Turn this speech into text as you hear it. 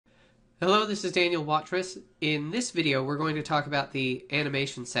Hello, this is Daniel WordPress. In this video, we're going to talk about the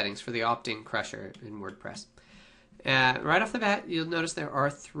animation settings for the Optin Crusher in WordPress. Right off the bat, you'll notice there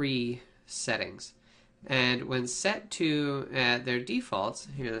are three settings. And when set to their defaults,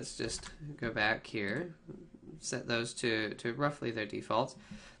 here, let's just go back here, set those to roughly their defaults.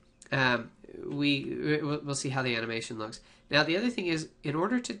 We'll see how the animation looks. Now, the other thing is, in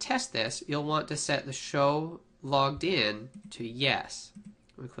order to test this, you'll want to set the show logged in to yes.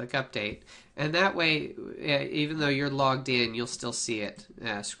 We click update, and that way, even though you're logged in, you'll still see it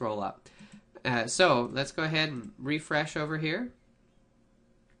scroll up. So let's go ahead and refresh over here.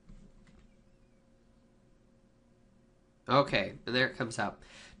 Okay, and there it comes up.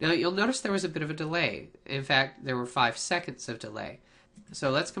 Now you'll notice there was a bit of a delay. In fact, there were 5 seconds of delay.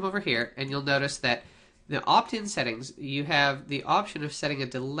 So let's come over here, and you'll notice that the opt-in settings, you have the option of setting a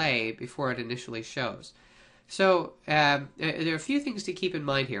delay before it initially shows. So there are a few things to keep in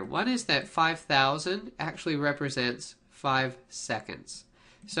mind here. One is that 5,000 actually represents 5 seconds.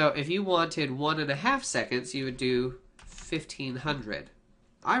 So if you wanted 1.5 seconds, you would do 1,500.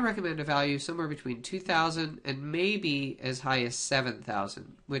 I recommend a value somewhere between 2,000 and maybe as high as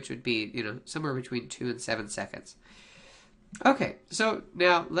 7,000, which would be, somewhere between 2 and 7 seconds. Okay, so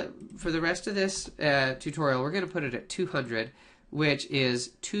now for the rest of this tutorial, we're going to put it at 200, which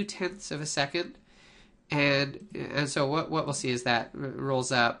is 0.2 of a second. And so what we'll see is that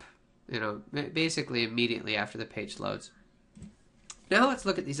rolls up, basically immediately after the page loads. Now let's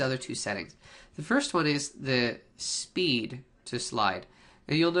look at these other two settings. The first one is the speed to slide.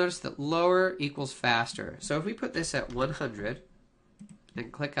 And you'll notice that lower equals faster. So if we put this at 100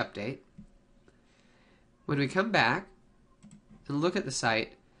 and click update, when we come back and look at the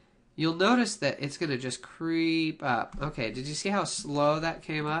site, you'll notice that it's going to just creep up. Okay, did you see how slow that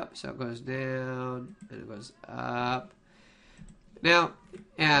came up? So it goes down and it goes up. Now,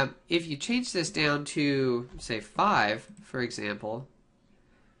 if you change this down to, say, 5, for example,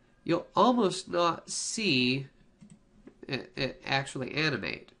 you'll almost not see it actually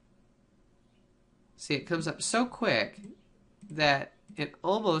animate. See, it comes up so quick that it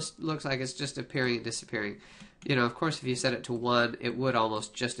almost looks like it's just appearing and disappearing. Of course, if you set it to 1, it would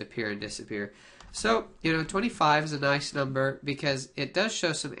almost just appear and disappear. So, 25 is a nice number because it does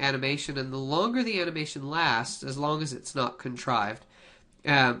show some animation, and the longer the animation lasts, as long as it's not contrived,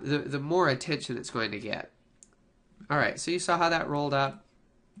 the more attention it's going to get. Alright, so you saw how that rolled up,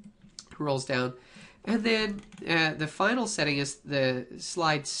 rolls down. And then the final setting is the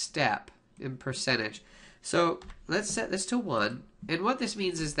slide step in percentage. So let's set this to 1. And what this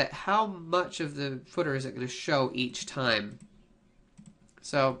means is that how much of the footer is it going to show each time.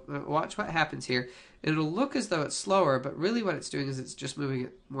 So watch what happens here. It'll look as though it's slower, but really what it's doing is it's just moving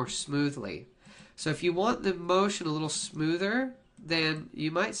it more smoothly. So if you want the motion a little smoother, then you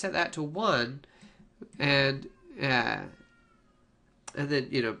might set that to 1 and then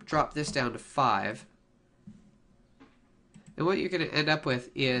drop this down to 5. And what you're going to end up with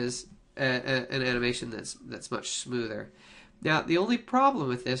is an animation that's much smoother. Now, the only problem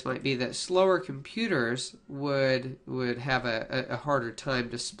with this might be that slower computers would have a harder time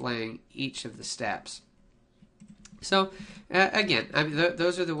displaying each of the steps. So, again, I mean,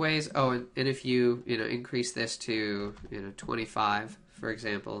 those are the ways. Oh, and if you increase this to 25, for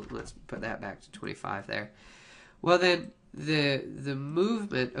example, let's put that back to 25 there. Well, then the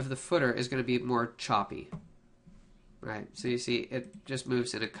movement of the footer is going to be more choppy. Right, so you see it just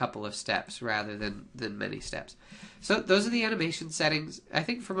moves in a couple of steps rather than many steps. So those are the animation settings. I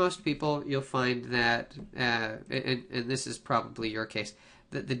think for most people you'll find that, and this is probably your case,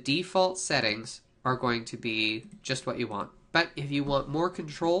 that the default settings are going to be just what you want. But if you want more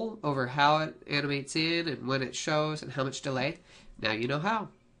control over how it animates in and when it shows and how much delay, now you know how.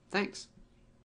 Thanks.